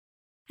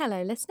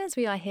Hello, listeners.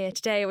 We are here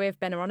today with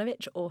Ben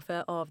Aaronovitch,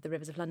 author of the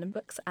Rivers of London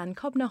books, and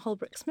Kobna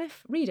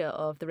Holdbrook-Smith, reader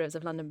of the Rivers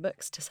of London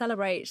books, to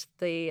celebrate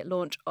the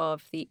launch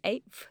of the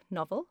 8th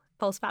novel,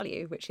 False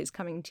Value, which is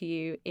coming to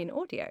you in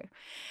audio.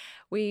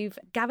 We've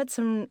gathered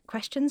some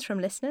questions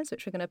from listeners,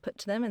 which we're going to put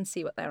to them and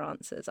see what their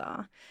answers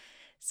are.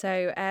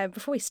 So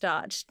before we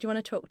start, do you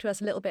want to talk to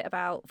us a little bit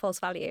about False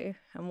Value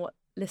and what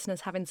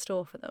listeners have in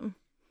store for them?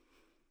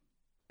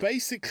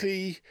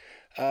 Basically,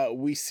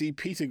 we see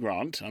Peter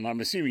Grant, and I'm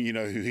assuming you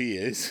know who he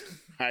is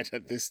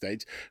at this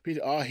stage.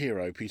 Our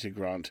hero, Peter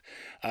Grant,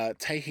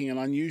 taking an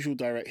unusual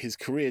his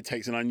career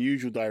takes an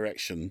unusual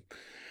direction,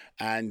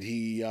 and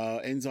he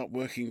ends up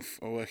working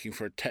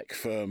for a tech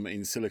firm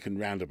in Silicon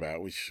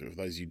Roundabout, which, for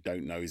those you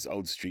don't know, is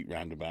Old Street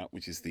Roundabout,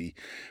 which is the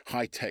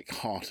high-tech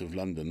heart of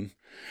London.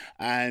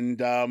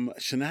 And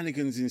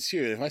shenanigans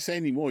ensue. If I say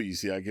any more, you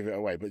see, I give it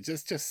away. But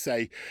just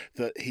say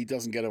that he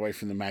doesn't get away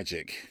from the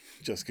magic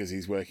just because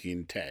he's working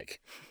in tech.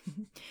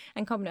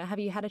 And Kobna, have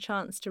you had a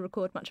chance to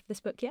record much of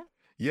this book yet?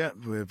 Yeah,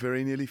 we're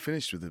very nearly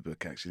finished with the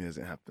book, actually, as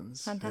it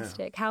happens.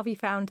 Fantastic. Yeah. How have you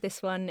found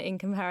this one in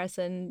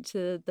comparison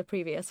to the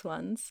previous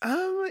ones?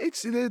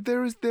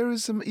 There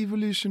is some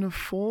evolution of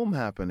form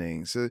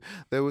happening. So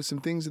there were some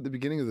things at the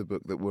beginning of the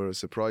book that were a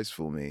surprise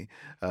for me,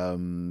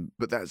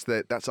 but that's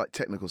like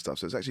technical stuff.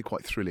 So it's actually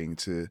quite thrilling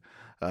to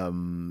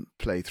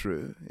play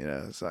through. You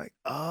know, it's like,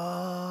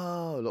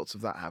 lots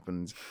of that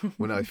happened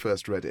when I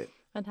first read it.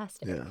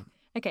 Fantastic. Yeah.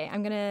 Okay,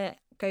 I'm going to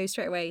go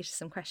straight away to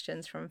some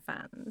questions from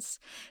fans.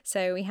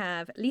 So we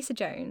have Lisa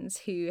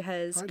Jones, who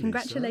has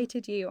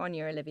congratulated you on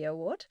your Olivia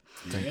Award.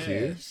 Thank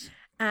you.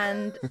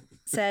 And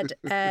said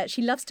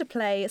she loves to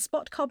play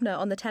Spot Kobna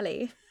on the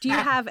telly. Do you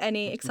have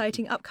any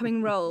exciting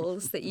upcoming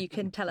roles that you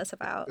can tell us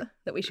about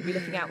that we should be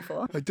looking out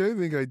for? I don't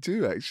think I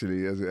do,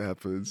 actually, as it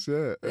happens. Yeah.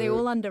 Are they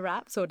all under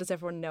wraps, or does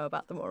everyone know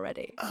about them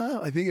already?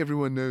 I think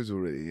everyone knows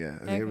already, yeah.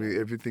 I think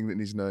everything that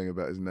needs knowing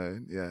about is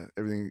known. Yeah,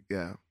 everything,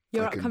 yeah.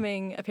 Your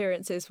upcoming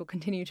appearances will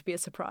continue to be a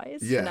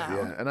surprise for now.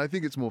 Yeah, and I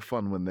think it's more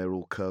fun when they're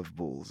all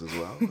curveballs as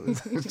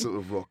well. Sort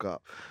of rock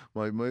up.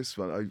 My most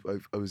fun,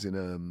 I was in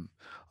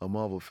a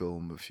Marvel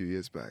film a few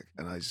years back,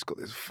 and I just got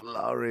this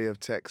flurry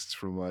of texts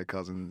from my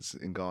cousins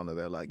in Ghana.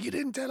 They're like, "You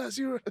didn't tell us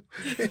you were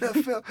in a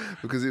film,"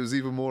 because it was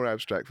even more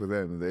abstract for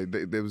them.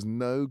 There was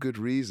no good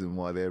reason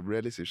why their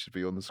relatives should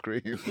be on the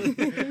screen.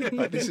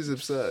 Like, this is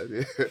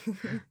absurd.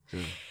 Yeah.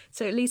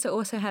 So Lisa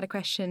also had a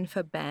question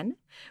for Ben,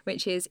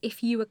 which is,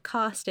 if you were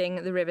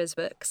casting the Rivers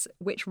books,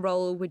 which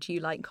role would you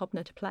like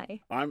Kobna to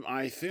play?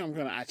 I think I'm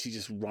going to actually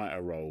just write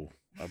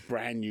a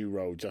brand new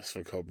role just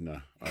for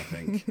Kobna, I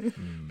think,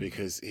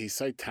 because he's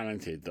so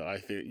talented that I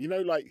think,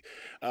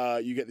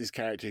 you get this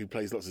character who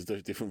plays lots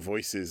of different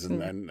voices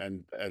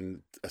and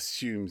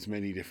assumes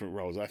many different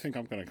roles. I think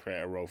I'm going to create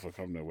a role for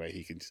Kobna where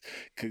he can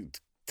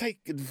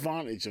take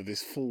advantage of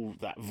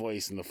that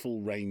voice and the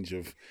full range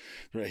of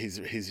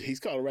he's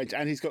got a range,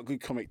 and he's got good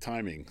comic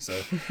timing. So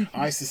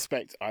I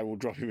suspect I will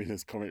drop him in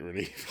as comic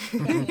relief.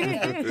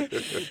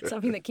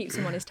 Something that keeps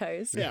him on his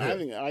toes. Yeah,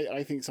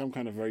 I think some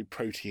kind of very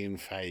protean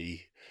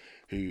fae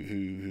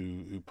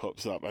who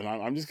pops up, and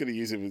I'm just going to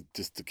use it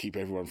just to keep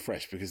everyone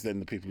fresh, because then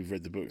the people who've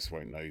read the books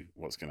won't know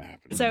what's going to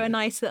happen. So a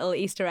nice little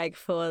Easter egg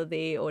for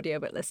the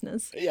audiobook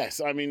listeners.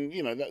 Yes, I mean,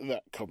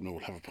 that Kobna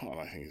will have a part.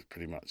 I think it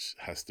pretty much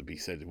has to be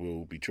said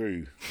will be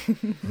true.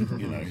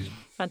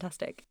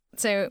 Fantastic.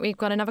 So we've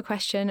got another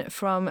question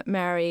from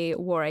Mary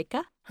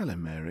Waracre. Hello,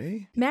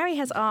 Mary. Mary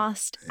has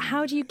asked,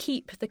 how do you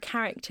keep the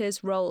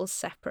characters' roles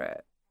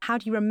separate? How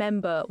do you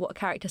remember what a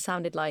character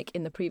sounded like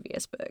in the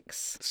previous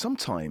books?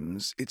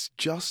 Sometimes it's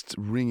just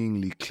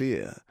ringingly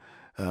clear.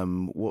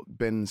 What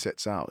Ben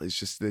sets out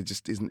is there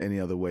just isn't any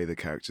other way the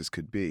characters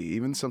could be,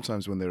 even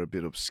sometimes when they're a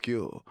bit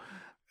obscure.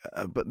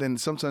 But then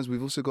sometimes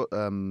we've also got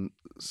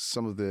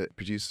some of the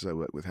producers I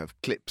work with have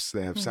clips.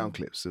 They have sound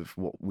clips of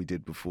what we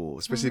did before,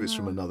 especially if it's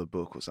from another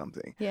book or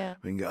something. Yeah,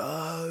 we can go,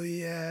 oh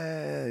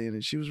yeah,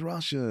 she was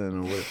Russian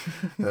or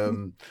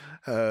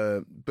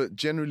whatever. But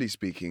generally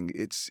speaking,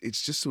 it's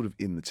just sort of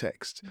in the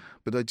text.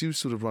 But I do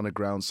sort of run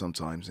aground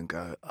sometimes and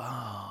go,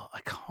 I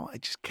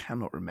just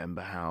cannot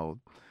remember how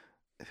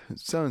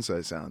so and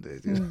so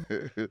sounded.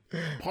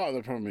 Part of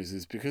the problem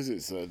is because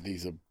it's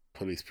these are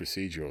police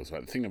procedurals.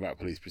 Like, the thing about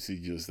police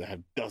procedurals, they have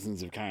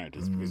dozens of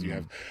characters because you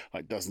have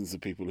like dozens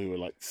of people who are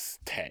like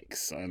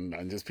techs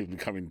and just people who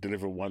come in,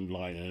 deliver one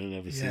line and then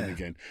never see them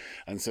again.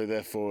 And so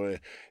therefore,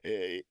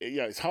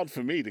 it's hard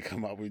for me to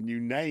come up with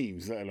new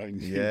names, let alone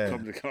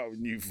to come up with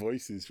new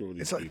voices for all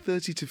these people. Like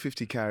 30 to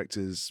 50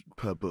 characters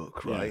per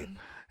book, right? Yeah.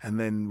 And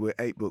then we're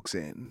 8 books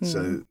in.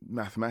 So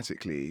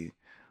mathematically,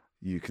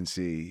 you can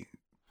see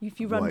if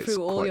you run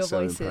through all your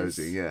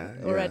voices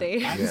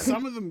already. And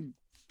some of them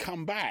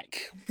come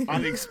back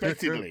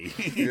unexpectedly.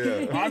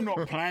 I'm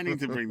not planning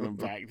to bring them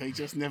back. They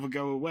just never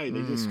go away.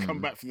 They just come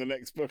back for the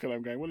next book, and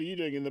I'm going, what are you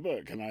doing in the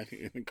book? And I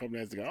think Kobna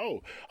has to go,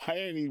 oh, I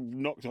only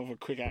knocked off a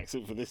quick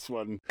accent for this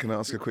one. Can I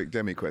ask a quick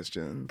Demi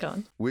question? Go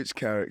on. Which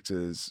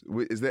characters,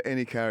 is there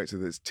any character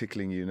that's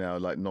tickling you now,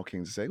 like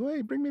knocking to say,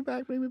 wait, bring me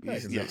back, bring me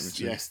back?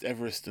 Yes,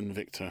 Everest and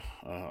Victor.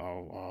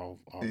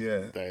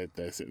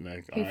 They're sitting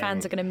there. Who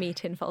fans are going to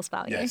meet in False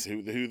Value. Yes,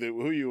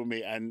 who you will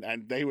meet.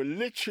 And they were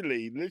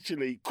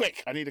literally,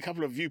 quick, I need a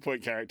couple of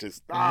viewpoint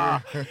characters.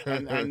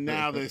 And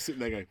now they're sitting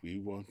there going, we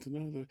want to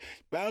know,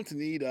 bound to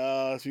need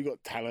us, we've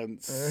got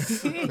talents.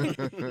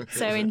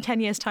 So in 10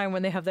 years' time,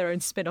 when they have their own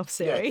spin-off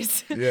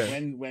series.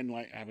 When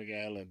like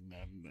Abigail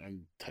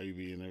and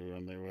Toby and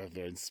everyone, they will have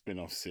their own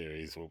spin-off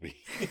series, will be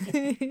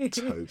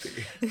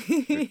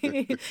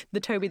Toby. The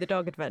Toby the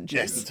Dog Adventures.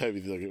 Yes, the Toby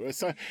the Dog Adventures.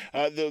 So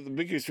the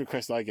biggest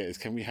request I get is,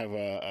 can we have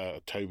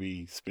a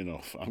Toby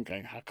spin-off? I'm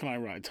going, how can I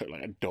write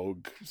like a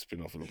dog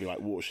spin-off? It'll be like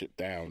Watership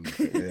Down,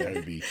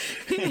 Toby.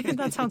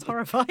 That sounds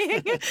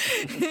horrifying.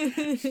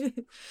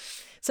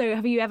 So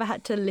have you ever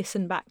had to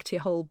listen back to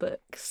whole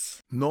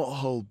books? Not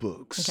whole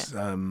books.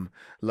 Okay.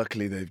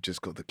 Luckily, they've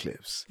just got the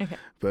clips. Okay.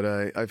 But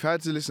I've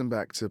had to listen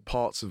back to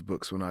parts of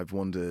books when I've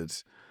wondered,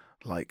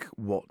 like,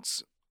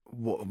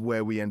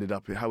 where we ended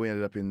up, how we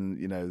ended up in,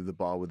 the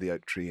bar with the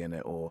oak tree in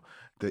it, or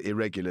the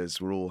irregulars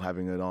were all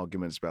having an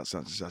argument about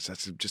such and such. I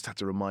just had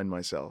to remind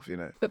myself,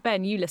 But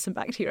Ben, you listen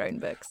back to your own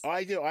books.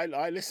 I do.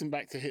 I listen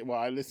back to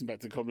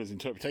Kobna's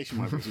interpretation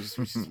of my books,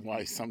 which is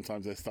why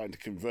sometimes they're starting to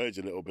converge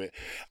a little bit.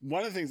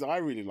 One of the things I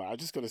really like, I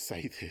just got to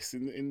say this,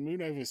 in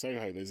Moon Over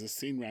Soho, there's a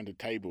scene around a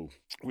table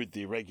with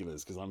the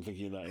irregulars, because I'm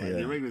thinking that the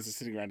irregulars are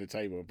sitting around a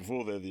table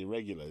before they're the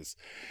irregulars,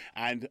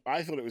 and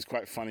I thought it was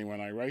quite funny when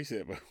I wrote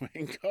it, but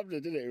when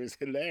Kobna did it was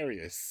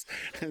hilarious.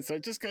 And so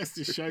it just goes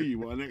to show you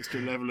what an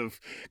extra level of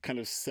kind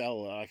of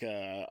sell like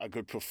a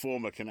good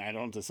performer can add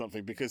on to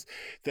something, because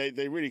they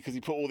really, because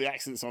he put all the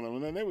accents on them,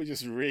 and then they were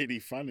just really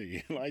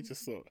funny. I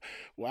just thought,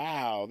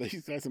 wow,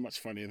 these guys are much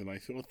funnier than I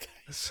thought.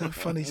 It's so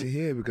funny to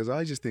hear, because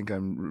I just think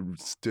I'm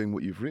doing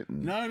what you've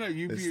written. No,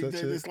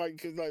 there's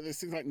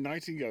things like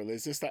Nightingale.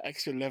 There's just that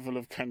extra level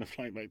of kind of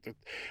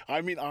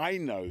I mean, I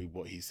know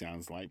what he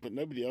sounds like, but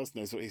nobody else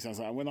knows what he sounds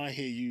like. And when I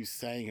hear you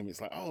saying him,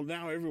 it's like, oh,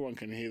 now everyone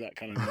can hear that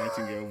kind of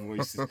Nightingale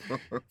voice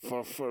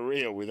for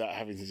real, without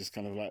having to just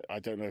kind of I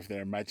don't know if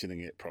they're imagining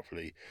it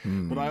properly.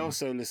 But I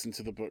also listen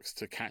to the books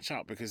to catch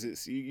up, because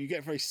it's you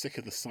get very sick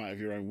of the sight of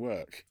your own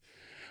work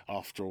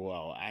after a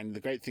while. And the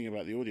great thing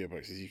about the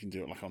audiobooks is you can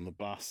do it like on the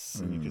bus,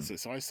 and you can.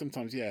 So I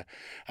sometimes,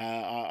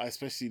 I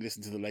especially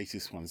listen to the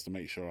latest ones to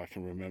make sure I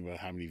can remember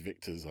how many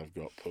Victors I've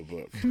got per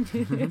book.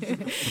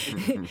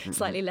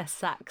 Slightly less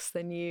sax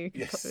than you.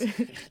 Yes.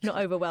 Not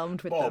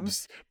overwhelmed with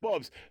Bobs,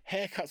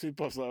 haircuts with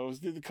bobs. Like I was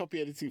doing the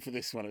copy editing for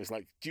this one. It was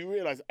like, do you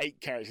realise 8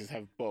 characters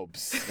have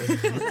bobs?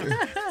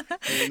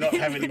 You not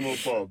have any more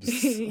bobs.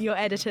 Your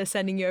editor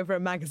sending you over a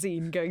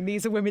magazine going,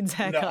 these are women's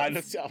haircuts. No, I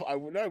looked it up.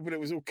 But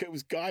it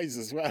was guys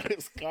as well. It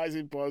was guys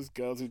with bobs,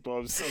 girls with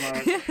bobs.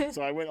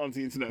 So I went onto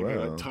the internet and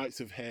went, types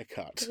of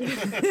haircut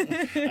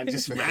and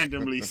just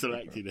randomly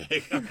selected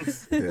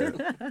haircuts.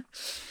 Yeah.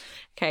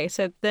 Okay,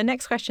 so the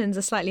next question is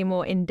a slightly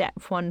more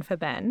in-depth one for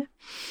Ben,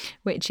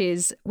 which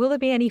is, will there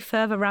be any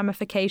further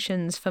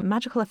ramifications for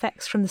magical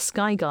effects from the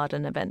Sky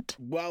Garden event?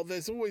 Well,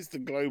 there's always the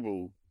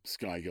global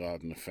Sky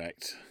Garden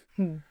effect.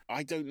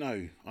 I don't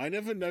know. I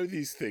never know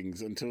these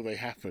things until they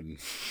happen.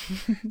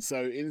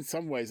 So in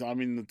some ways,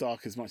 I'm in the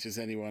dark as much as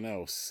anyone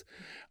else.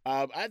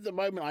 At the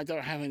moment, I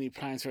don't have any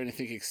plans for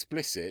anything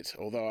explicit,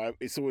 although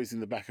it's always in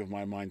the back of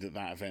my mind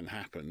that event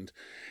happened.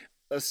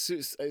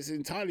 It's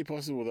entirely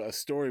possible that a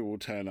story will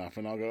turn up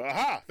and I'll go,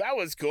 aha, that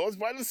was caused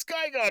by the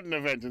Sky Garden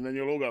event. And then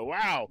you'll all go,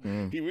 wow,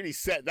 he really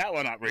set that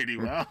one up really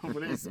well.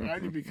 But it's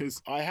only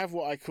because I have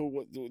what I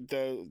call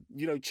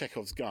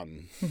Chekhov's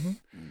gun.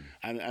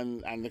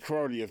 And the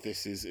corollary of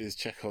this is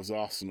Chekhov's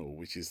arsenal,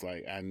 which is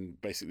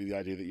and basically the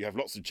idea that you have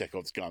lots of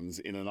Chekhov's guns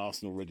in an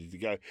arsenal ready to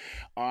go.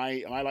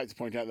 I like to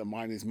point out that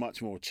mine is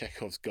much more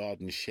Chekhov's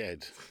garden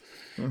shed,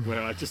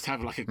 where I just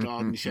have like a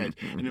garden shed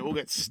and it all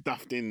gets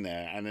stuffed in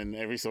there, and then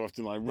every so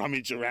often I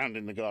rummage around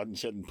in the garden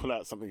shed and pull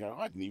out something and go,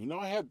 I didn't even know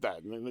I had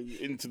that. And then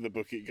into the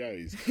book it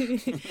goes.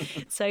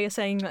 So you're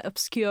saying that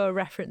obscure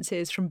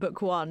references from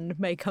book 1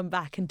 may come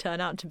back and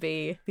turn out to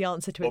be the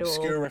answer to it all?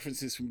 Obscure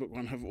references from book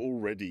 1 have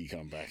already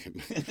come back.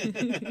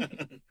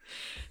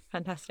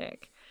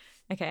 Fantastic.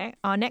 Okay,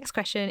 our next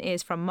question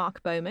is from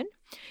Mark Bowman,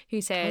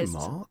 who says,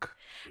 Hi, Mark.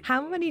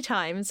 How many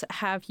times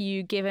have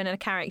you given a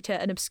character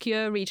an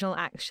obscure regional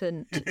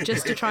accent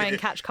just to try and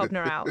catch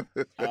Kobna out?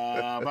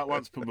 About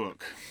once per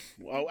book.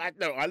 Well, I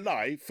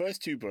lie.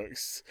 First 2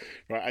 books,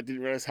 right? I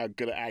didn't realise how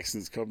good at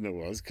accents Kobna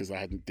was because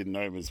I didn't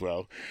know him as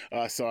well.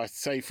 So I'd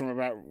say from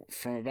about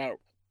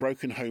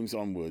Broken Homes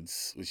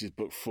Onwards, which is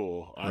book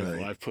 4,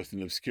 I've put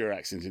an obscure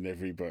accent in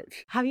every book.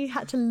 Have you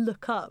had to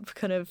look up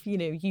kind of,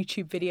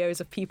 YouTube videos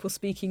of people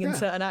speaking in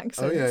certain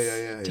accents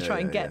to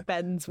try and get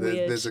Ben's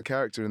weird... There's a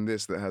character in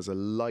this that has a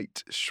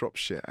light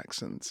Shropshire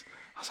accent.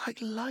 I was like,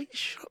 light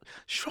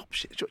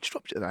Shropshire?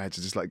 And I had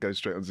to just go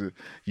straight onto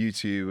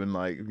YouTube and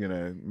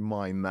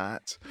mine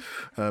that.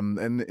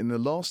 And in the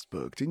last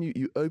book, didn't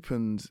you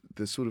opened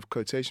the sort of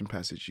quotation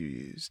passage you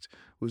used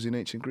was in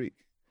ancient Greek?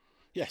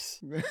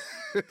 Yes.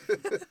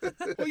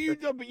 Well, you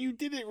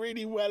did it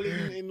really well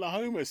in the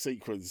Homer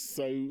sequence,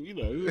 so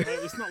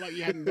it's not like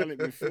you hadn't done it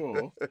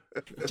before.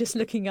 Just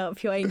looking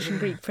up your ancient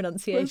Greek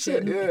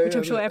pronunciation, which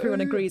I'm sure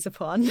everyone agrees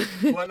upon.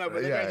 Well, no,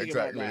 but the great thing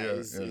about that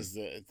is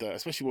that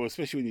especially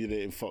when you did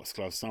it in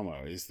Foxglove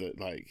Summer, is that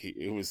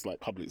it was like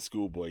public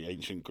schoolboy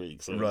ancient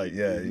Greek. So right,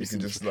 yeah, you can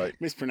just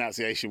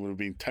mispronunciation would have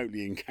been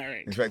totally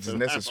incorrect. In fact, it's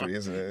necessary,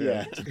 isn't it?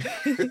 Yeah.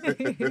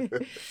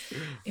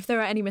 If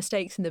there are any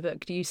mistakes in the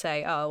book, do you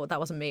say, "Oh, well,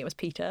 that wasn't me, it was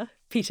Peter"?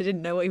 Peter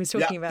didn't know what he was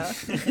talking about.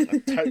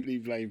 I totally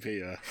blame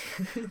Peter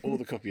or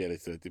the copy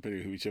editor,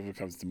 depending on whichever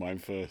comes to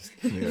mind first.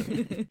 Yeah.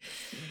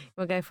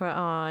 We'll go for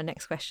our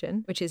next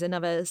question, which is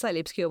another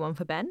slightly obscure one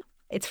for Ben.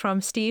 It's from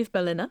Steve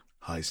Berliner.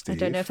 Hi, Steve. I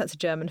don't know if that's a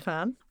German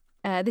fan.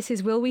 This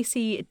is, will we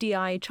see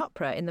D.I.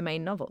 Chopra in the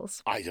main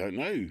novels? I don't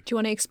know. Do you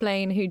want to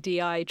explain who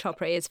D.I.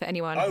 Chopra is for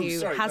anyone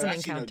who hasn't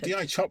encountered?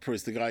 D.I. Chopra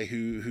is the guy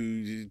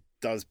who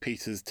does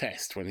Peter's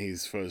test when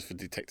he's for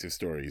detective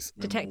stories.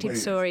 Detective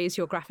Stories,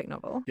 your graphic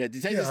novel. Yeah,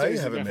 Detective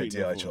Stories. I haven't met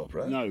D.I.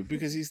 Chopra. No,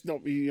 because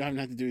you haven't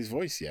had to do his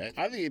voice yet.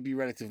 I think it'd be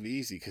relatively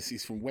easy because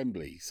he's from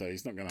Wembley, so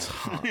he's not going to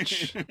touch.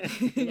 He's not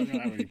going to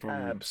have any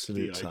problem.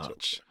 Absolute with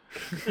touch.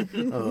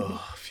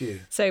 Oh, phew.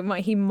 So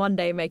might he one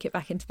day make it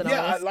back into the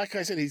novels? Yeah, like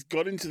I said, he's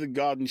got into the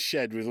garden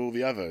shed with all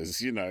the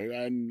others,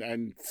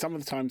 and some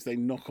of the times they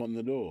knock on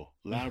the door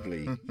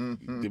loudly,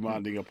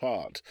 demanding a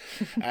part.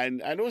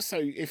 And also,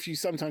 if you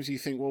sometimes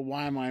think, well,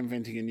 why am I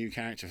inventing a new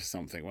character for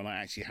something when I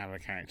actually have a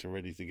character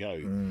ready to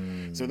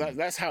go? So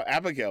that's how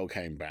Abigail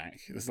came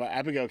back. It's like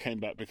Abigail came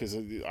back because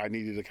I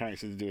needed a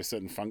character to do a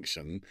certain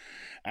function,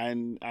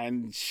 and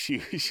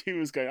she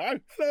was going, oh,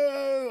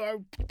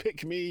 hello,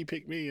 pick me,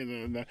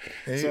 and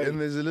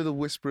there's a little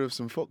whisper of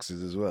some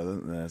foxes as well,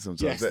 isn't there?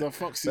 Sometimes. Yes, the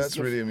foxes. That's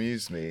really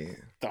amused me.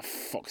 The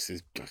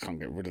foxes. I can't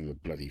get rid of the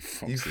bloody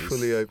foxes. You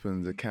fully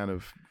opened a can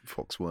of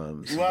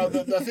foxworms. Well,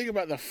 the thing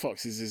about the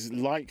foxes is,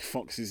 like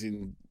foxes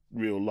in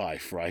real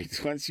life, right?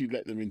 Once you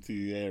let them into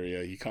the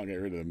area, you can't get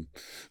rid of them.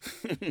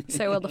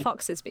 So will the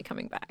foxes be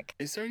coming back?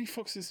 Is there any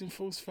foxes in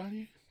False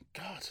Value?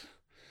 God.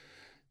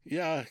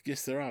 Yeah,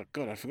 yes, there are.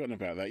 God, I've forgotten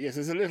about that. Yes,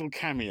 there's a little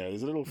cameo.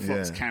 There's a little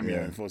fox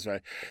cameo in Force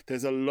Value.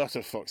 There's a lot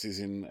of foxes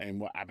in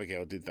what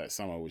Abigail did that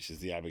summer, which is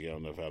the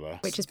Abigail novella.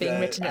 Which is being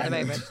written at the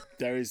moment.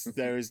 There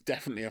is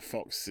definitely a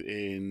fox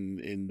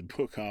in the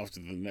book after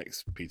the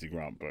next Peter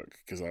Grant book,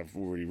 because I've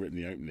already written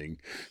the opening.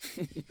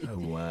 Oh,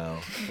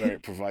 wow. Where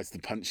it provides the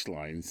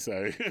punchline,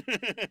 so...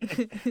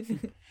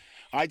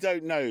 I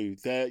don't know.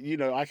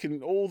 I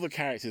can. All the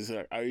characters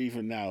are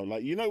even now.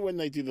 Like, when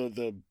they do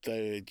the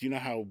do you know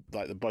how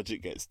the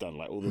budget gets done?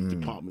 Like, all the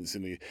departments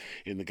in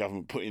the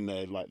government put in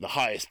their the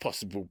highest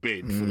possible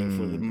bid for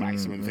the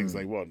maximum things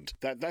they want.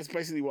 That's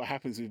basically what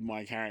happens with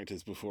my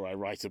characters before I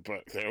write a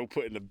book. They're all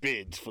put in a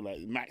bid for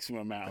the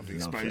maximum amount of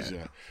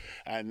exposure,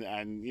 and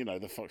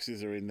the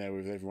foxes are in there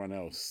with everyone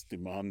else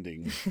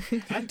demanding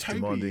and Toby.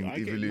 Demanding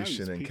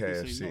evolution and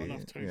KFC. Not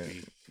enough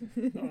Toby.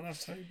 Not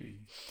enough Toby.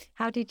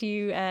 How did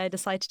you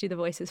decide to do the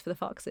voices for the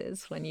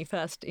foxes when you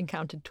first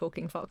encountered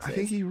talking foxes? I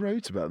think he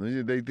wrote about them.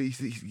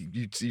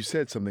 You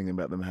said something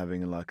about them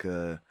having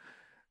a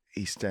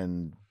East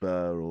End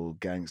burr or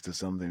gangster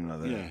something or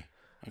other. Yeah.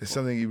 There's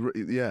something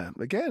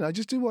Again, I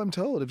just do what I'm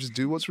told. I just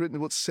do what's written,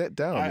 what's set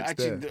down.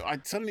 I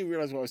suddenly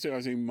realised what I was doing. I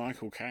was doing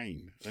Michael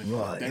Caine.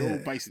 They're all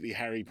basically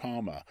Harry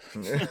Palmer.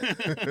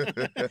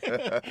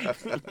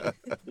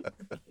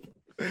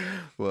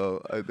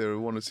 Well, there are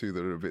one or two that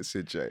are a bit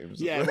Sid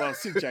James. Yeah, well,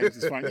 Sid James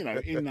is fine.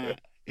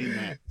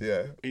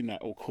 In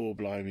that, or core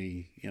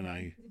blimey,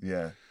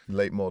 Yeah,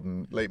 late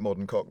modern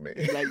Cockney.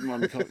 Late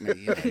modern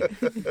Cockney.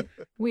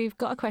 We've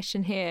got a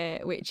question here,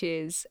 which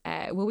is,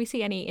 will we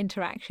see any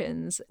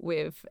interactions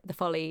with the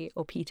Folly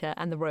or Peter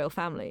and the royal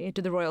family?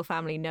 Do the royal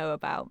family know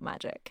about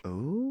magic?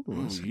 Oh,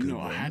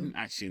 I hadn't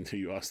actually, until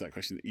you asked that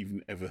question,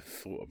 even ever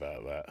thought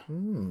about that.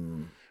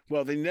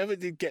 Well, they never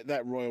did get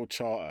that royal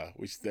charter,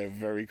 which they're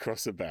very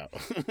cross about.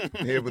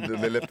 Yeah, but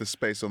they left the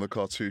space on the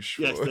cartouche.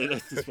 Yes, they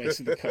left the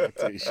space on the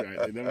cartouche.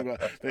 Right?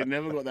 They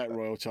never got that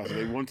royal charter.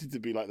 They wanted to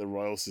be like the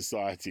Royal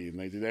Society, and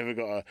they never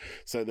got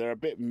so they're a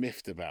bit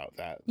miffed about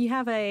that. You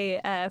have a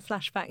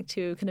flashback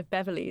to kind of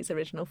Beverly's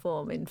original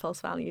form in False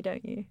Value,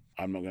 don't you?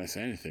 I'm not going to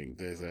say anything.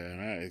 There's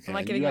Am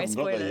I giving away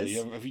spoilers?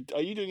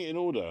 Are you doing it in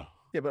order?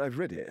 Yeah, but I've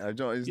read it.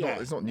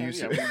 It's not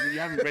news. Well, you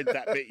haven't read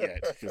that bit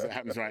yet because it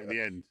happens right at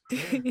the end.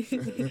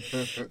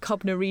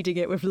 Kobna reading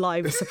it with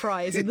live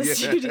surprise in the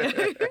studio.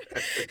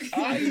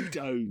 I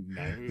don't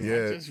know.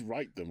 Yeah. I just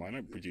write them. I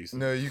don't produce them.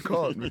 No, you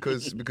can't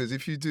because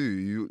if you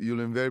do, you'll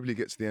invariably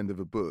get to the end of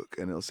a book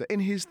and it'll say in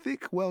his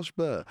thick Welsh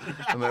burr,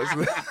 and that's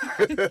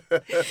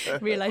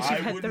Realise you've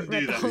I read wouldn't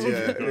the do whole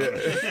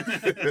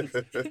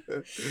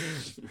that.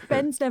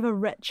 Ben's never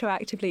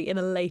retroactively in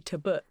a later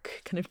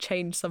book kind of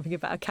changed something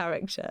about a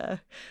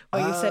character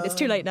where you said it's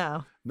too late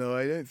now. No,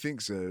 I don't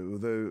think so.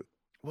 Although,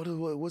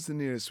 what's the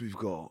nearest we've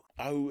got?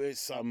 Oh,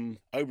 it's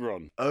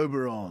Oberon.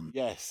 Oberon.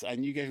 Yes,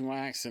 and you gave him my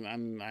accent,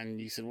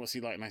 and you said, "What's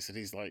he like?" And I said,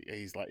 "He's like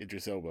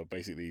Idris Elba.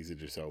 Basically, he's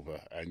Idris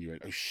Elba." And you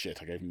went, "Oh shit,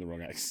 I gave him the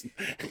wrong accent."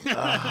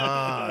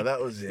 Aha, that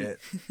was it.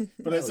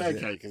 But it's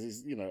okay because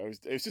it's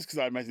it was just because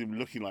I imagined him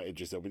looking like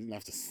Idris Elba. He didn't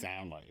have to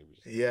sound like Idris.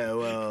 Yeah,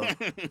 well,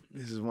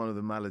 this is one of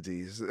the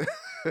maladies.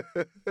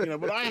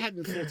 But I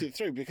hadn't thought it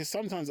through because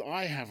sometimes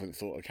I haven't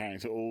thought a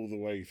character all the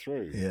way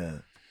through. Yeah.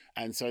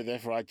 And so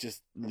therefore I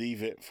just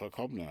leave it for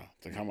Kobna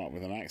to come up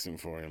with an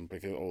accent for him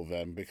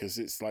because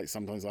it's like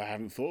sometimes I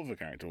haven't thought of a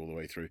character all the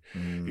way through.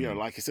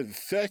 Like I said,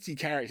 30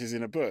 characters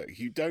in a book.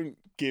 You don't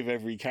give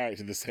every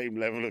character the same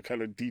level of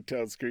kind of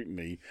detailed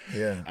scrutiny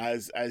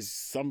as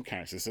some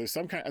characters. So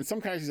some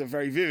characters are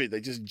very vivid.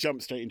 They just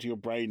jump straight into your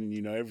brain and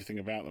you know everything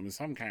about them. And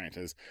some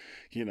characters,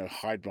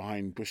 hide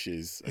behind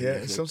bushes.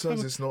 Yeah,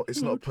 sometimes it's not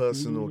a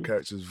person or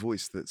character's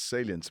voice that's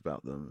salient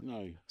about them.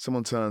 No.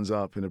 Someone turns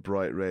up in a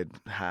bright red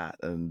hat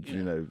and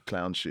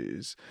clown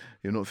shoes.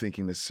 You're not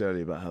thinking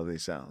necessarily about how they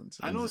sound.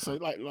 And also,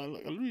 like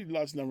a really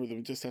large number of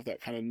them just have that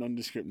kind of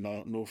nondescript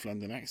North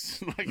London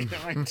accent, like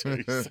I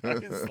do. So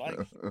it's like,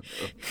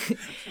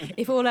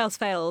 if all else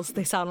fails,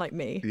 they sound like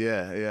me.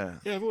 Yeah.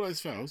 If all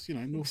else fails,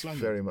 North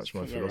London. Very much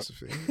my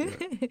philosophy.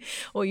 Yeah.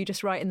 Or you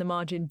just write in the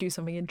margin, do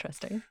something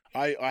interesting.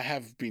 I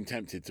have been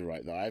tempted to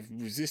write that. I've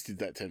resisted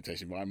that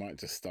temptation, but I might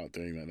just start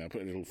doing that now.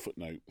 Put a little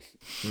footnote.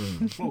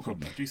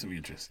 Welcome, do something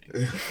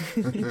interesting.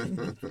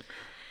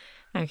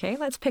 Okay,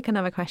 let's pick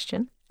another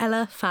question.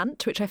 Ella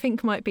Fant, which I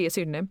think might be a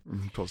pseudonym,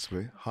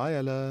 Possibly. Hi,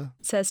 Ella.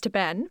 says to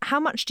Ben, how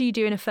much do you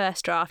do in a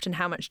first draft and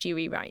how much do you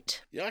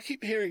rewrite? Yeah, I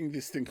keep hearing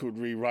this thing called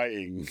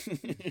rewriting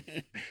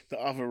that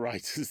other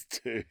writers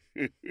do.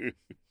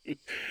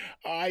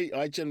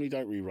 I generally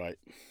don't rewrite.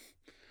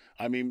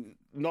 I mean,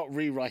 not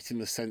rewrite in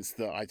the sense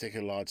that I take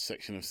a large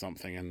section of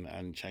something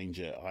and change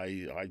it.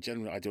 I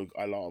generally do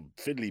a lot of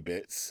fiddly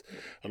bits,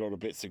 a lot of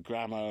bits of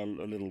grammar,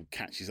 a little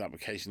catches up,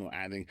 occasional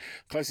adding.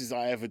 Closest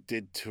I ever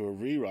did to a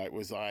rewrite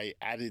was I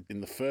added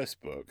in the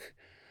first book.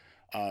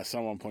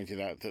 Someone pointed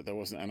out that there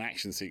wasn't an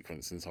action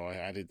sequence, and so I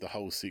added the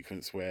whole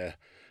sequence where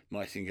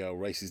Nightingale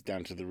races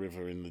down to the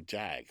river in the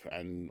Jag,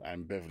 and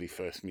Beverly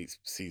first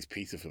sees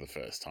Peter for the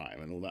first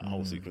time, and all that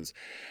whole sequence.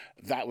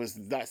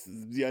 That's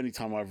the only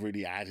time I've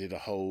really added a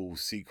whole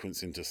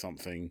sequence into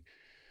something.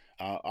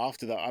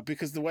 After that,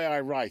 because the way I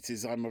write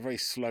is I'm a very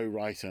slow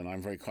writer, and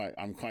I'm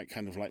quite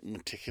kind of like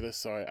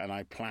meticulous, and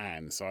I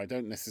plan, so I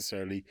don't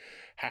necessarily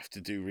have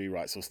to do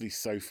rewrites, or at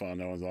least so far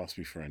no one's asked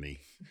me for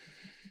any.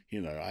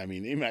 I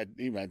mean,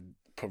 Imad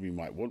probably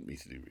might want me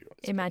to do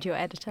rewrites. Imad, your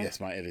editor? Yes,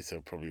 my editor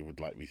probably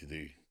would like me to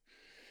do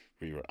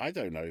rewrite. I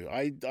don't know.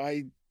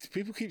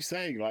 People keep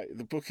saying like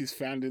the book is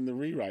found in the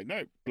rewrite. No,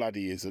 it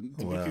bloody isn't.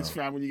 The book is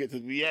found when you get to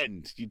the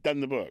end. You've done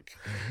the book.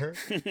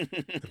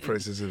 The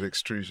process of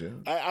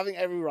extrusion. I think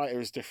every writer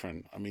is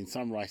different. I mean,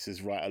 some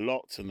writers write a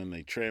lot and then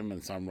they trim,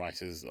 and some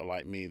writers are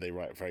like me. They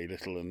write very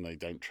little and they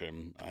don't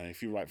trim. And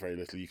if you write very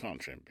little, you can't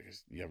trim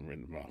because you haven't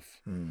written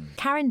enough.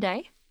 Karen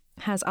Day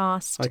has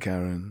asked, Hi,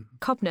 Karen.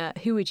 Kobna,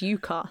 who would you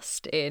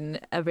cast in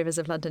a Rivers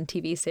of London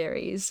TV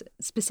series,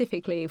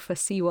 specifically for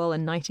Seawall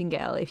and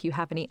Nightingale, if you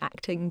have any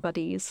acting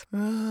buddies?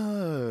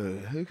 Oh,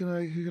 who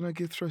can I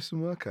throw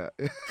some work at?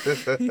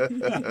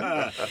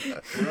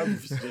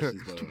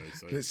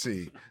 Let's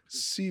see.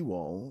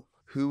 Seawall.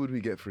 Who would we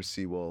get for a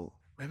Seawall?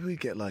 Maybe we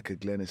get like a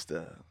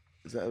Glenister.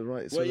 Is that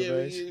right? Well,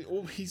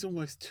 he's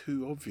almost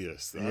too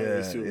obvious.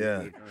 Yeah.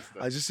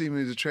 I just see him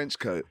in a trench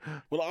coat.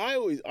 Well,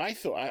 I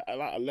thought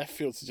a left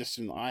field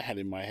suggestion that I had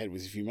in my head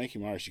was if you make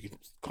him Irish, you could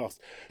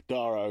cast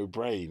Dara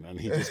O'Brien, and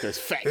he just goes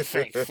feck. And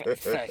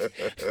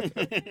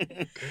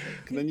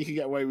then you can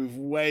get away with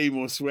way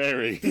more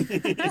swearing.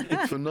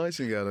 For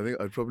Nightingale, I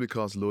think I'd probably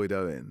cast Lloyd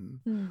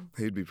Owen.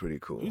 He'd be pretty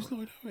cool. Who's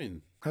Lloyd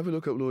Owen? Have a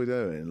look up Lloyd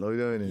Owen. Lloyd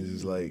Owen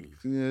is like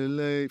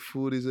late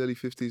 40s, early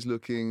 50s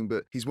looking,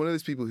 but he's one of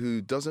those people who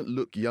doesn't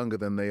look younger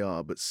than they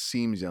are, but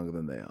seems younger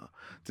than they are.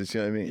 Do you see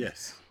what I mean?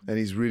 Yes. And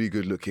he's really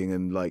good looking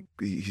and like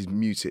he's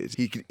muted.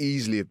 He could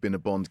easily have been a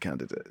Bond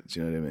candidate. Do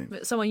you know what I mean?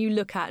 But someone you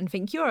look at and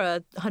think you're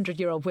a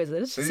 100-year-old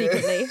wizard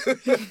secretly.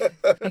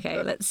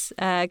 Okay, let's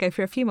go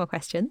through a few more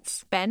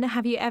questions. Ben,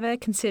 have you ever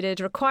considered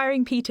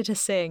requiring Peter to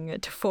sing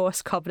to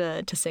force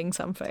Kobna to sing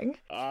something?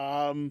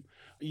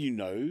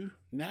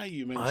 Now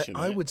you mention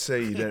I it. would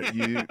say you don't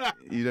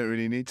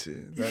really need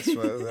to. That's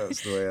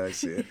the way I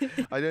see it.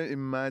 I don't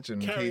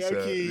imagine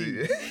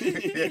Karaoke.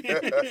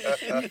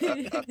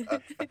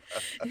 Peter.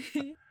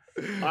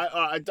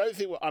 I don't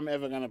think I'm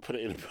ever going to put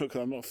it in a book.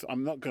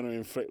 I'm not going to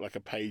inflict like a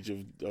page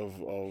of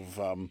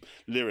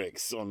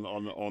lyrics on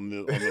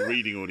the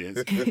reading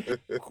audience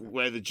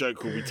where the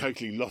joke will be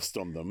totally lost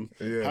on them.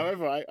 Yeah.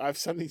 However, I've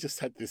suddenly just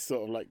had this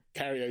sort of like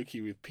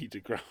karaoke with Peter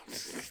Grant,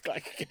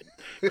 like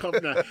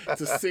Kobna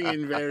to sing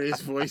in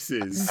various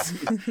voices.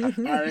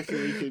 I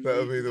reckon we could.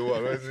 That'll be the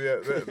one.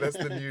 That's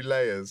the new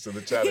layers to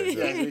the challenge.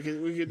 Yeah,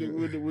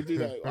 we'll do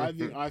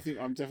that. I think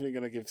I'm definitely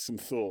going to give some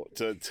thought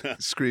to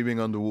Screaming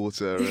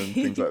underwater and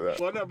things like that.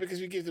 Well, no, because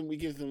we give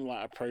them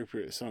like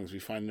appropriate songs. We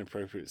find an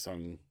appropriate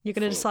song. You're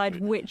going to decide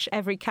which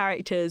every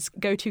character's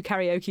go-to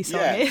karaoke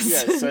song is.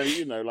 Yeah. So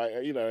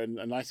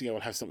a Nightingale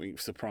will have something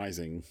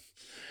surprising.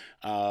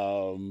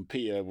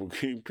 Peter,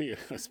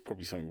 that's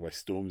probably something by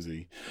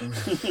Stormzy.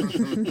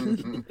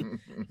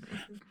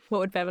 What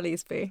would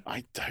Beverly's be?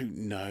 I don't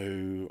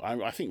know.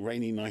 I think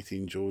Rainy Night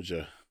in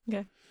Georgia.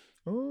 Okay.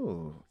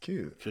 Oh,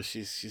 cute. Because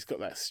she's got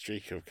that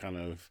streak of kind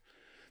of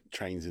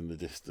trains in the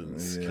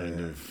distance,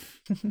 Yeah.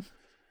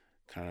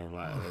 kind of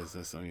like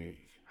there's something.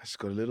 I just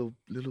got a little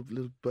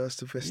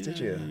burst of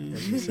Vestigia.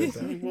 As you said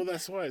that. Well,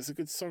 that's why it's a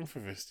good song for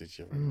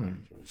Vestigia.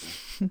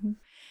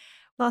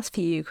 Last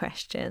few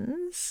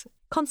questions.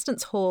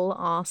 Constance Hall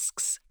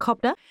asks,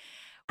 Kobna,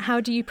 how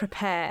do you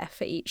prepare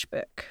for each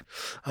book?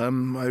 I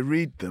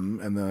read them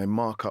and then I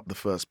mark up the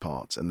first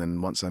part, and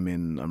then once I'm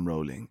in, I'm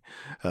rolling.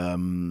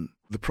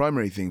 The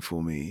primary thing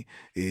for me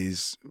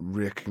is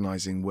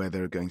recognizing where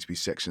there are going to be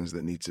sections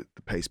that need the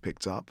pace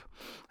picked up,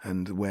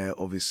 and where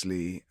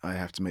obviously I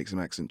have to make some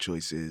accent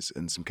choices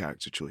and some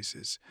character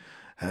choices,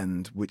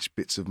 and which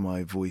bits of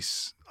my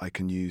voice I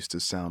can use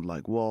to sound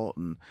like what.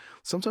 And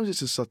sometimes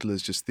it's as subtle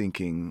as just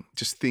thinking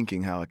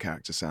how a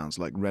character sounds,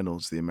 like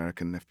Reynolds, the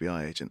American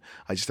FBI agent.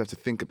 I just have to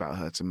think about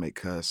her to make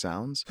her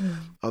sounds.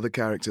 Other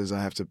characters,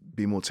 I have to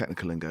be more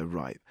technical and go,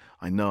 right,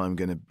 I know I'm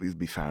going to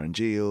be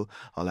pharyngeal,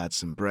 I'll add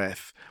some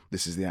breath,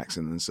 this is the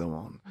accent, and so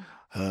on.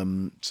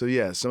 So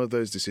yeah, some of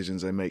those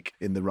decisions I make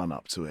in the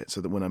run-up to it, so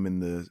that when I'm in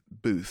the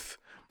booth,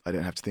 I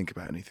don't have to think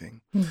about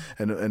anything.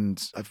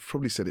 And I've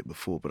probably said it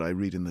before, but I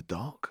read in the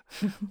dark.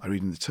 I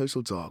read in the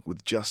total dark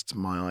with just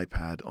my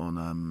iPad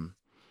on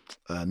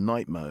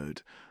night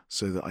mode,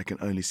 so that I can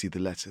only see the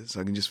letters.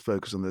 I can just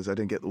focus on those. I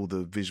don't get all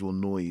the visual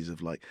noise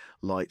of like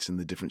lights in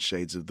the different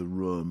shades of the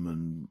room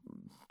and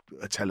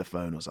a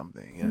telephone or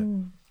something. Yeah.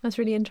 That's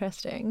really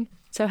interesting.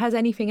 So has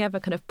anything ever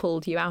kind of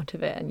pulled you out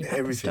of it? And you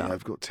Everything.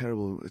 I've got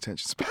terrible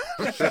attention span.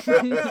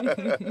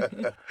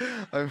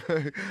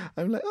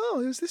 I'm like,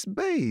 oh, is this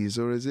baize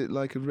or is it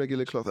like a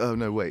regular cloth? Oh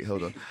no, wait,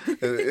 hold on.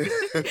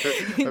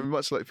 I'm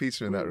much like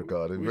Peter in that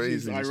regard. I'm very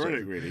easily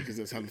ironic, really, because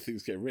that's how the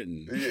things get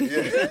written.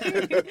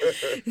 Yeah.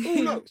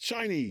 Oh look,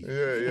 shiny.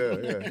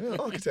 Yeah.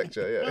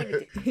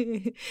 Architecture. Yeah.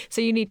 So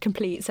you need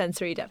complete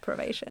sensory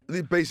deprivation.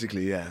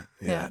 Basically, yeah.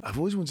 I've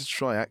always wanted to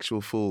try actual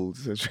full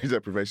sensory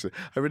deprivation.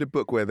 I read a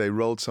book where they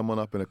rolled someone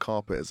up in a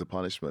carpet as a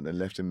punishment and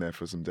left him there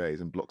for some days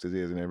and blocked his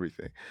ears and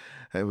everything.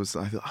 I thought,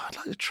 I'd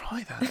like to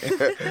try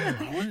that.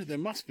 I wonder, there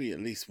must be at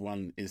least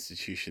one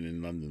institution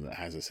in London that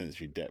has a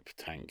sensory depth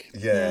tank.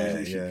 We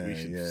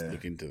should just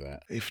look into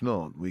that. If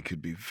not, we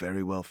could be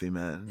very wealthy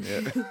men.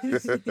 Yeah.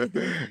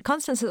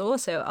 Constance has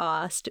also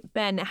asked,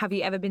 Ben, have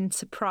you ever been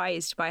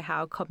surprised by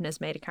how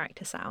Kobna's made a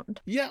character sound?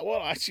 Yeah,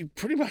 well, actually,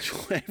 pretty much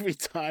every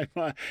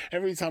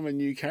time a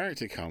new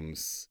character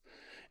comes,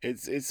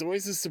 it's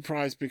always a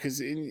surprise, because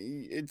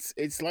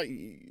it's like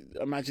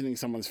imagining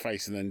someone's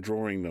face and then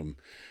drawing them.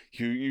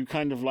 You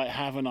kind of like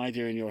have an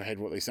idea in your head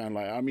what they sound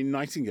like. I mean,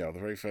 Nightingale, the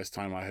very first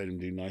time I heard him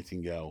do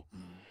Nightingale,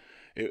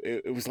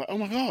 it was like, oh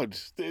my God,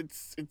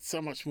 it's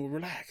so much more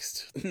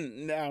relaxed.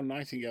 Now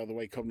Nightingale, the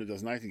way Kobna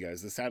does Nightingale,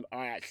 is the sound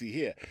I actually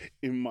hear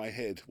in my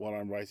head while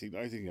I'm writing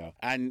Nightingale.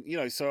 And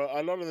so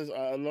a lot of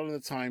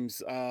the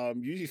times,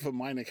 usually for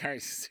minor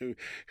characters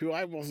who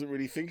I wasn't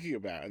really thinking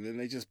about, and then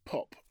they just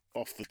pop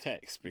off the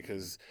text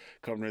because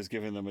Kobna has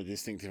given them a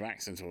distinctive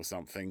accent or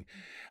something,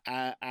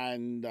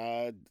 and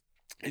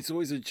it's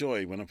always a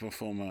joy when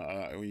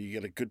when you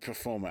get a good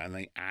performer and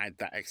they add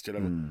that extra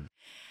level.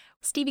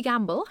 Stevie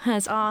Gamble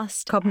has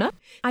asked Kobna,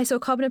 I saw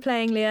Kobna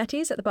playing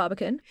Laertes at the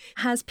Barbican.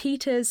 Has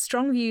Peter's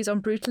strong views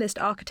on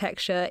brutalist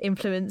architecture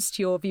influenced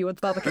your view of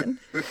the Barbican?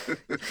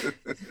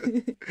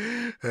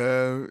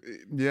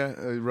 Yeah,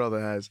 it rather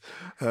has.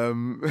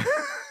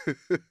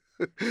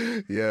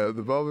 Yeah,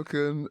 the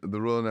Barbican,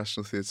 the Royal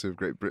National Theatre of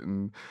Great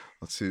Britain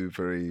are two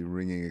very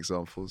ringing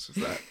examples of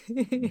that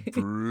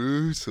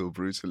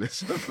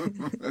brutalism.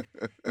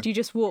 Do you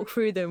just walk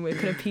through them with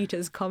kind of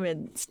Peter's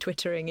comments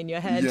twittering in your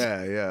head?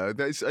 Yeah.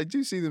 I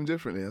do see them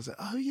differently. I was like,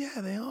 oh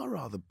yeah, they are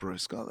rather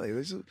brusque, aren't they?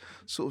 Those are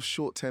sort of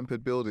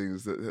short-tempered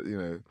buildings that, I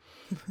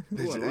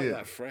like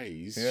that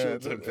phrase. Yeah,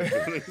 short-tempered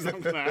buildings.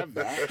 I'm going to have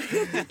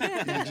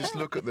that. You just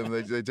look at them.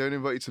 They don't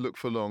invite you to look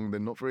for long.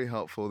 They're not very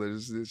helpful.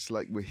 It's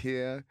like, we're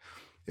here.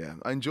 Yeah,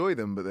 I enjoy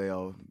them, but they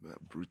are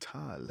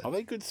brutal. Are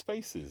they good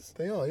spaces?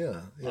 They are,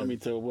 yeah. I mean,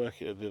 to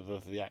work at the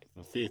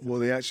theatre. Well,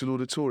 the actual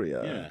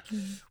auditoria. Yeah.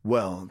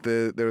 Well,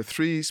 there are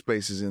three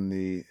spaces in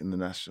the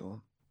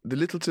National. the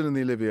Littleton and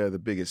the Olivier are the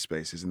biggest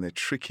spaces, and they're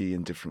tricky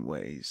in different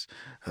ways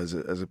as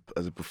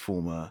a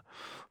performer.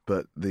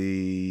 But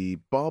the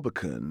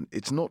Barbican,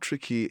 it's not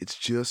tricky, it's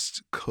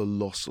just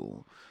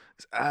colossal.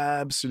 It's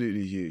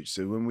absolutely huge.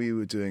 So when we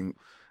were doing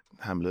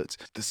Hamlet,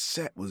 the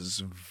set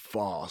was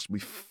vast.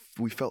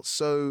 We felt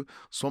so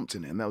swamped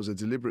in it, and that was a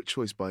deliberate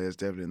choice by Ez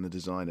Devlin, the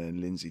designer,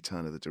 and Lindsay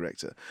Turner, the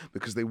director,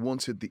 because they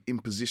wanted the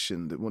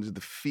imposition, they wanted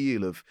the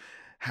feel of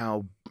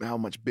how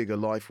much bigger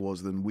life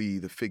was than we,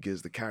 the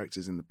figures, the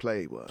characters in the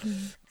play were.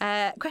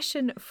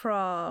 Question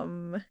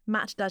from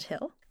Matt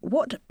Dudhill.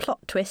 What plot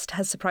twist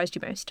has surprised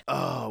you most?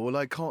 Oh, well,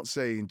 I can't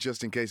say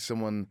just in case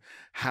someone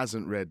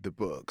hasn't read the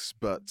books,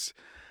 but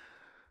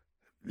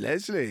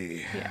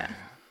Leslie. Yeah.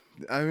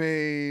 I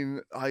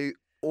mean, I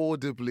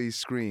audibly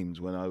screamed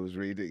when I was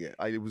reading it.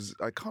 I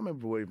can't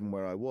remember even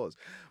where I was,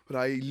 but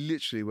I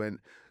literally went,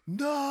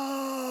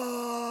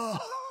 no!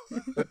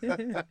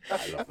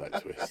 I love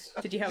that twist.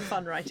 Did you have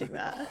fun writing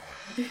that?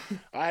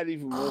 I had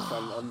even more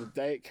fun. On the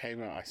day it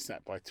came out, I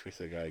sat by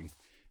Twitter going,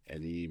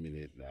 any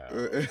minute now.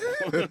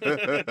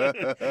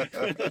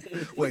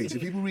 Wait, do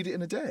people read it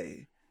in a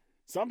day?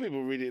 Some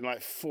people read it in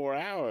like 4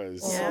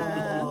 hours.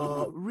 Yeah.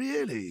 Oh,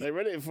 really? They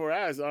read it in 4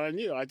 hours, and I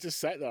knew. I just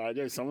sat there. I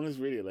know someone has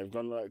read it. They've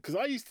gone like, because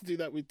I used to do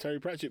that with Terry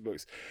Pratchett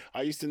books.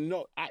 I used to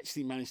not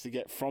actually manage to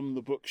get from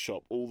the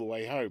bookshop all the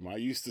way home. I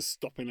used to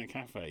stop in a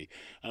cafe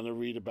and I'd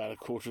read about a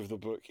quarter of the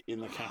book in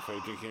the cafe,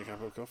 drinking a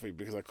cup of coffee,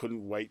 because I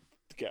couldn't wait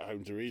to get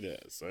home to read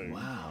it. So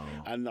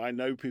Wow. and I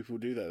know people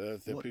do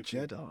that. They're What people.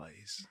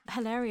 Jedis?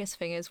 Hilarious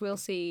thing is we'll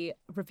see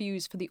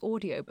reviews for the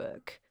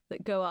audiobook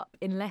that go up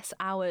in less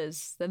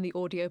hours than the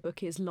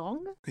audiobook is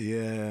long.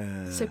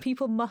 Yeah. So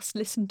people must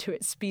listen to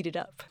it speeded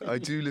up. I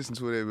do listen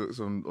to audiobooks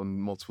on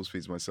multiple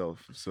speeds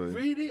myself. So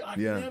Really? I've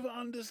Yeah. never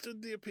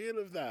understood the appeal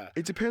of that.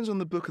 it depends on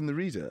the book and the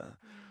reader.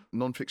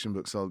 Non-fiction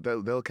books,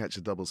 they'll catch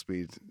a double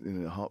speed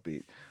in a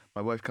heartbeat.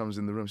 My wife comes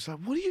in the room, she's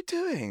like, "What are you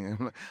doing?"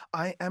 I'm like,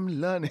 "I am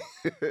learning."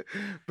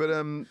 But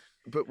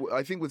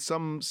I think with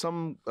some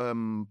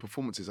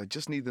performances, I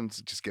just need them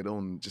to just get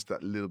on just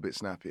that little bit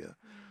snappier.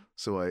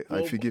 So I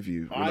Well, forgive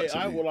you.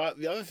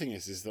 The other thing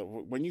is that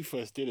when you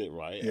first did it,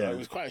 right, Yeah. it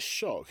was quite a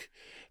shock,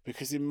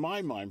 because in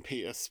my mind,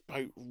 Peter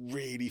spoke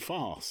really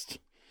fast,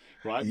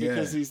 right? Yeah.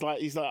 Because he's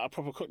like a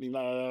proper Cockney,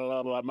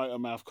 like motor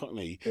mouth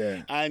Cockney,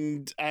 Yeah.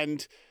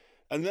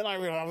 And then I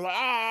realised, I was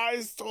like,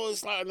 it's all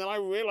slow. And then I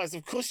realised,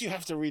 of course, you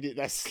have to read it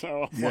that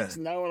slow. Otherwise,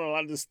 no one will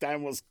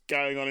understand what's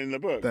going on in the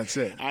book. That's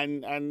it.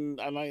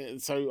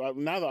 So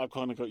now that I've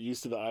kind of got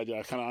used to that idea,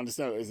 I kind of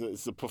understand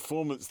it's a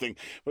performance thing.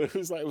 But it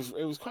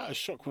was quite a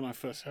shock when I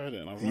first heard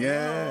it. And I was like,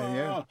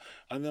 Yeah.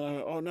 And then I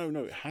went, oh,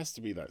 no, it has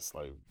to be that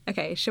slow.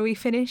 Okay, shall we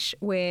finish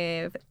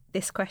with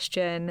this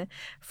question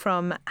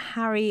from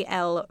Harry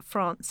L.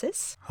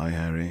 Francis, Hi,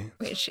 Harry.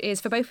 which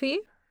is for both of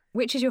you.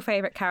 Which is your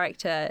favourite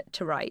character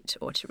to write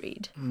or to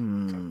read?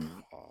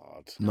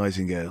 Hard.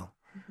 Nightingale.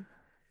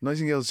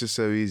 Nightingale's just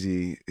so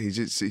easy. He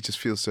just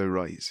feels so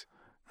right.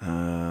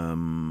 I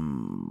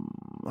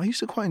used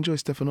to quite enjoy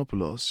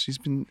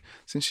Stephanopoulos.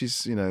 Since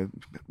she's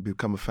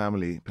become a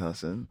family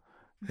person,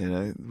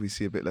 we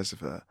see a bit less of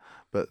her.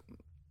 But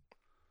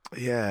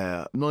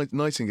yeah,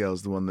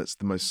 Nightingale's the one that's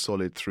the most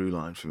solid through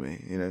line for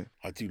me.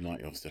 I do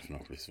like your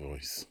Stephanopoulos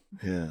voice.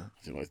 Yeah.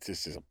 I do like,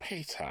 this is a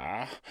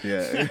Peter.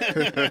 Yeah.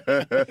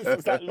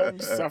 It's that long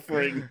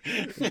suffering.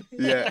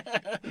 Yeah.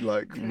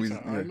 Like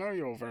I know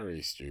you're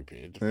very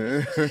stupid.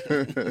 Well,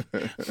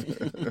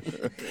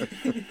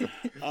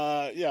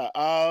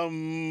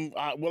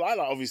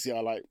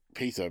 I like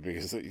Peter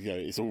because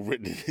it's all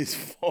written in his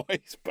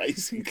voice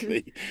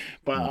basically.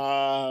 But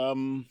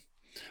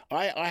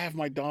I have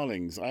my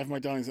darlings.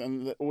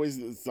 And always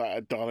it's like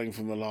a darling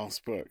from the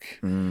last book.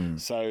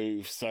 So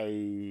and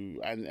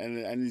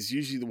it's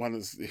usually the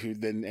one who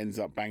then ends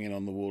up banging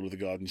on the wall of the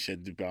garden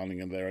shed,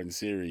 darling of their own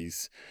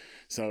series.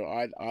 So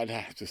I'd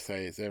have to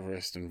say it's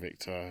Everest and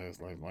Victor. It's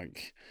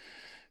like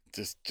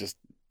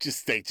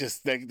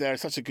they're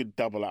such a good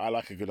double. I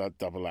like a good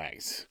double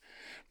act,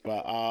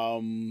 but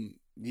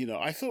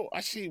I thought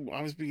actually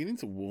I was beginning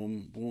to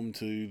warm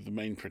to the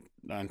main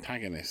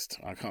antagonist.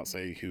 I can't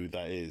say who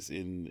that is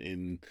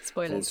in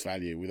Spoilers. Force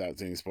Value without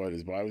doing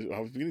spoilers, but I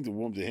was beginning to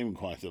warm to him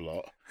quite a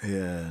lot.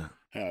 Yeah.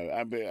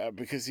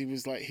 Because he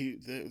was like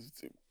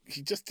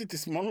he just did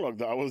this monologue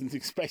that I wasn't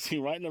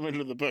expecting right in the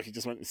middle of the book. He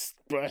just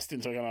burst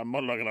into a kind of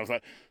monologue, and I was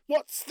like,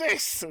 "What's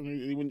this?" And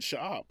he wouldn't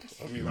shut up.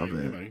 I mean, Love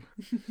it.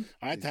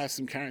 I had to have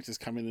some characters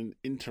come in and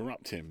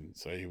interrupt him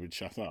so he would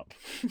shut up.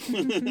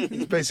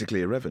 It's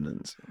basically a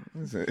revenant,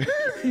 isn't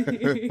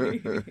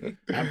it?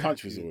 And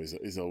Punch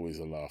is always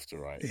a laughter,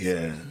 right?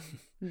 Yeah.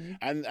 So,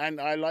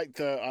 and I like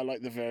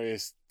the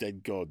various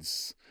dead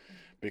gods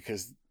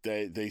because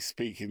they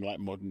speak in like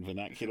modern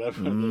vernacular.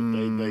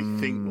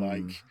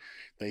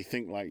 They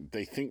think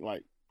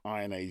like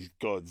Iron Age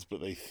gods,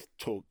 but they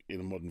talk in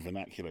a modern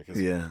vernacular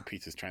because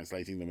Peter's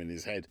translating them in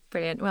his head.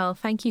 Brilliant. Well,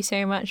 thank you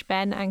so much,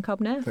 Ben and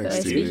Kobna, for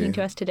Thanks, speaking Stevie.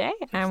 to us today.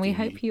 And we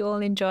hope you all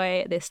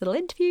enjoy this little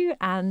interview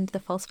and the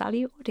False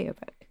Value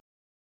audiobook.